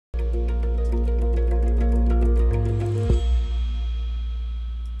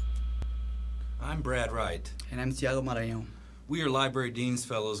I'm Brad Wright. And I'm Tiago Maranhão. We are Library Dean's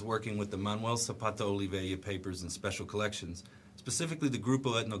Fellows working with the Manuel Zapata Olivella papers and special collections, specifically the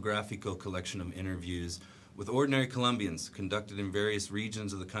Grupo Etnográfico collection of interviews with ordinary Colombians conducted in various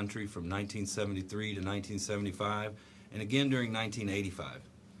regions of the country from 1973 to 1975 and again during 1985.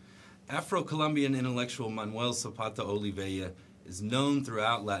 Afro-Colombian intellectual Manuel Zapata Olivella is known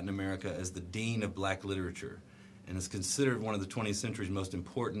throughout Latin America as the Dean of Black Literature and is considered one of the 20th century's most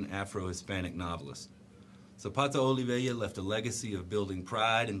important Afro-Hispanic novelists. Zapata Olivella left a legacy of building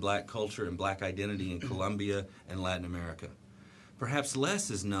pride in black culture and black identity in Colombia and Latin America. Perhaps less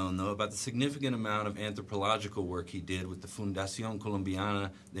is known, though, about the significant amount of anthropological work he did with the Fundación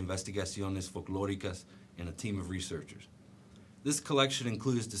Colombiana de Investigaciones Folclóricas and a team of researchers. This collection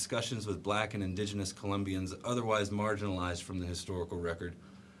includes discussions with Black and Indigenous Colombians otherwise marginalized from the historical record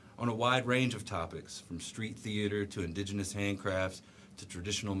on a wide range of topics, from street theater to indigenous handcrafts to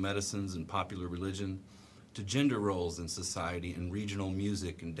traditional medicines and popular religion to gender roles in society and regional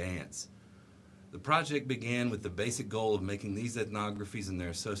music and dance. The project began with the basic goal of making these ethnographies and their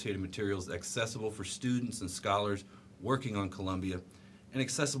associated materials accessible for students and scholars working on Colombia and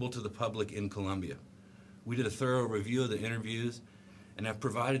accessible to the public in Colombia. We did a thorough review of the interviews and have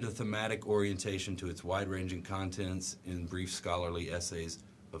provided a thematic orientation to its wide-ranging contents in brief scholarly essays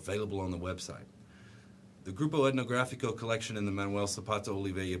available on the website. The Grupo Etnográfico collection in the Manuel Zapata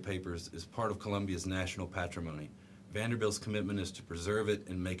Olivella papers is part of Colombia's national patrimony. Vanderbilt's commitment is to preserve it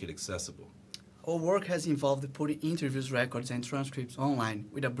and make it accessible. Our work has involved putting interviews, records, and transcripts online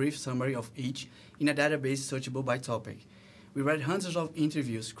with a brief summary of each in a database searchable by topic. We read hundreds of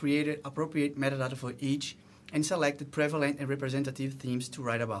interviews, created appropriate metadata for each, and selected prevalent and representative themes to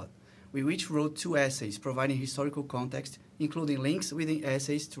write about. We each wrote 2 essays providing historical context, including links within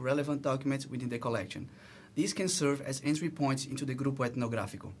essays to relevant documents within the collection. These can serve as entry points into the Grupo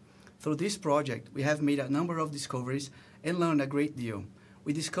Etnográfico. Through this project, we have made a number of discoveries and learned a great deal.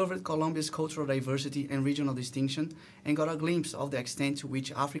 We discovered Colombia's cultural diversity and regional distinction and got a glimpse of the extent to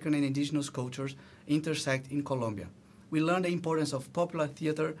which African and indigenous cultures intersect in Colombia. We learned the importance of popular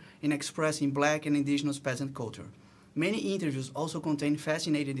theater in expressing Black and indigenous peasant culture. Many interviews also contain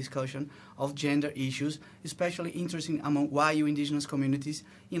fascinating discussion of gender issues, especially interesting among Wayu indigenous communities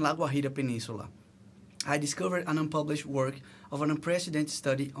in La Guajira Peninsula. I discovered an unpublished work of an unprecedented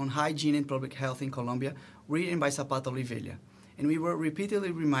study on hygiene and public health in Colombia, written by Zapata Olivella. And we were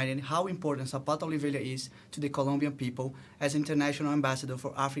repeatedly reminded how important Zapata Olivella is to the Colombian people as international ambassador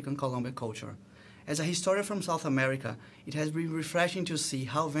for African Colombian culture. As a historian from South America, it has been refreshing to see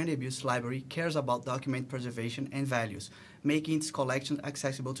how Vanderbilt's library cares about document preservation and values, making its collection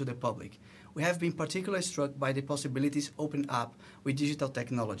accessible to the public. We have been particularly struck by the possibilities opened up with digital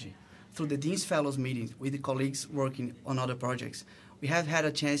technology. Through the Dean's Fellows meetings with the colleagues working on other projects, we have had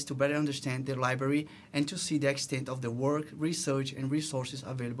a chance to better understand the library and to see the extent of the work, research, and resources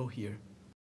available here.